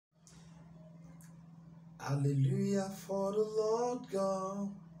Hallelujah for the Lord God,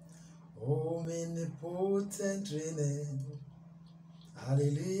 omnipotent reigning.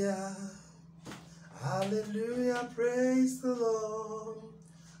 Hallelujah, hallelujah, praise the Lord.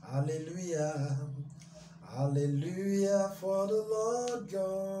 Hallelujah, hallelujah for the Lord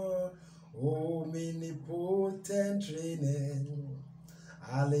God, omnipotent reigning.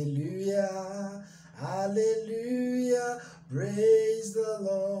 Hallelujah, hallelujah, praise the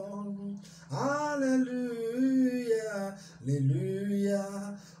Lord. Hallelujah,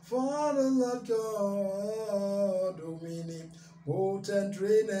 hallelujah, for the Lord God, omnipotent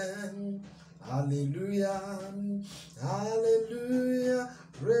reigning. Hallelujah, hallelujah,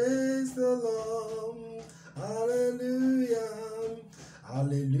 praise the Lord. Hallelujah,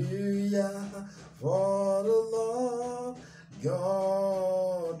 hallelujah, for the Lord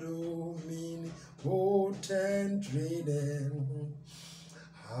God, omnipotent reigning.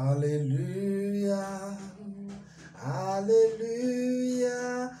 Hallelujah,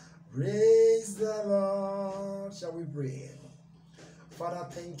 hallelujah, praise the Lord. Shall we pray? Father,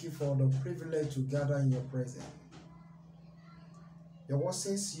 thank you for the privilege to gather in your presence. Your word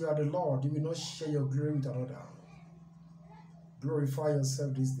says you are the Lord, you will not share your glory with another. Glorify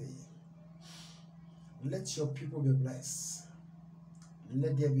yourself this day. Let your people be blessed.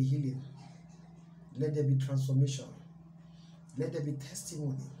 Let there be healing. Let there be transformation. Let there be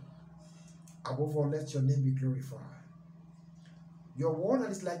testimony. Above all, let your name be glorified. Your word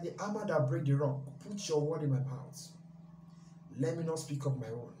that is like the hammer that breaks the rock. Put your word in my mouth. Let me not speak of my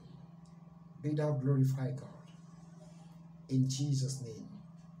own. Be thou glorified, God. In Jesus' name.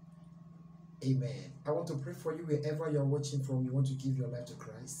 Amen. I want to pray for you wherever you're watching from. You want to give your life to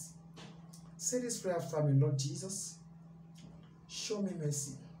Christ. Say this prayer after me. Lord Jesus, show me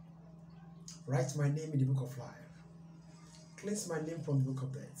mercy. Write my name in the book of life. Cleanse my name from the book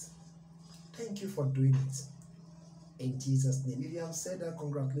of death. Thank you for doing it. In Jesus' name. If you have said that,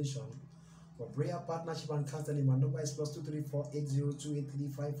 congratulations. For prayer partnership and counseling, my number is +234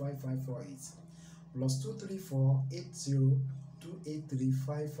 8028 55548. +234 8028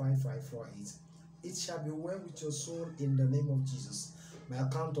 55548. It shall be well with your soul in the name of Jesus. My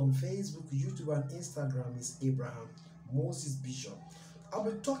account on Facebook, YouTube, and Instagram is Abraham Moses Bishop. I'll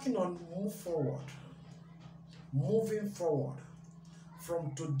be talking on move forward. Moving forward.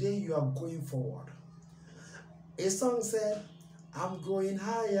 From today, you are going forward. A song said, I'm going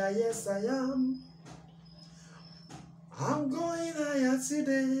higher, yes I am. I'm going higher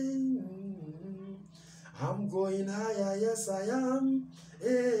today. I'm going higher, yes I am.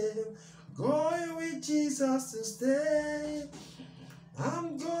 Going with Jesus to stay.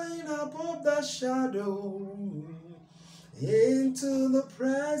 I'm going above the shadow into the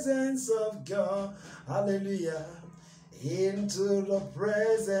presence of God. Hallelujah. Into the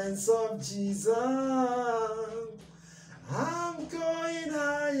presence of Jesus. I'm going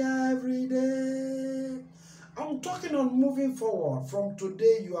higher every day. I'm talking on moving forward. From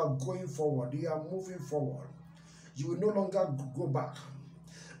today, you are going forward. You are moving forward. You will no longer go back.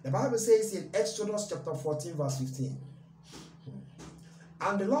 The Bible says in Exodus chapter 14, verse 15.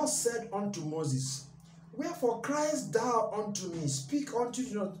 And the Lord said unto Moses, wherefore criest thou unto me? Speak unto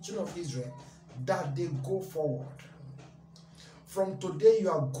the children of Israel, that they go forward. From today,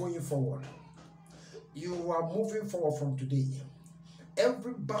 you are going forward. You are moving forward from today.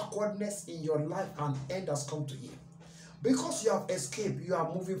 Every backwardness in your life and end has come to you. Because you have escaped, you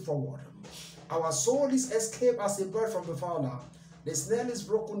are moving forward. Our soul is escaped as a bird from the fowler. The snare is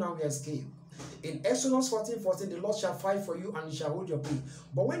broken and we escape. In Exodus 14:14, the Lord shall fight for you and you shall hold your peace.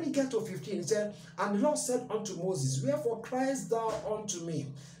 But when he get to 15, he said, and the Lord said unto Moses, wherefore criest thou unto me?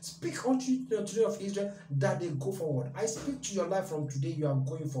 Speak unto the children of Israel that they go forward. I speak to your life from today, you are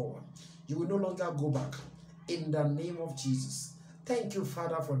going forward. You will no longer go back. In the name of Jesus. Thank you,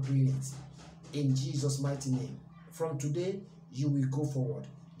 Father, for doing it. In Jesus' mighty name. From today, you will go forward.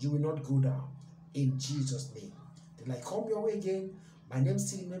 You will not go down. In Jesus' name. Till I come your way again, my name is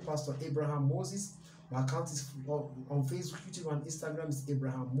still Pastor Abraham Moses. My account is on Facebook, YouTube, and Instagram is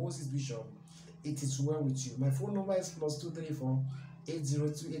Abraham Moses Bishop. It is well with you. My phone number is +234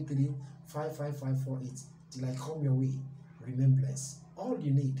 8028 55548. Till I come your way, remain blessed. All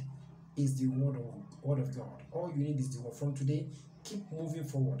you need is the word of God. All you need is the word. From today, keep moving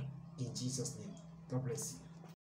forward in Jesus' name. God bless you.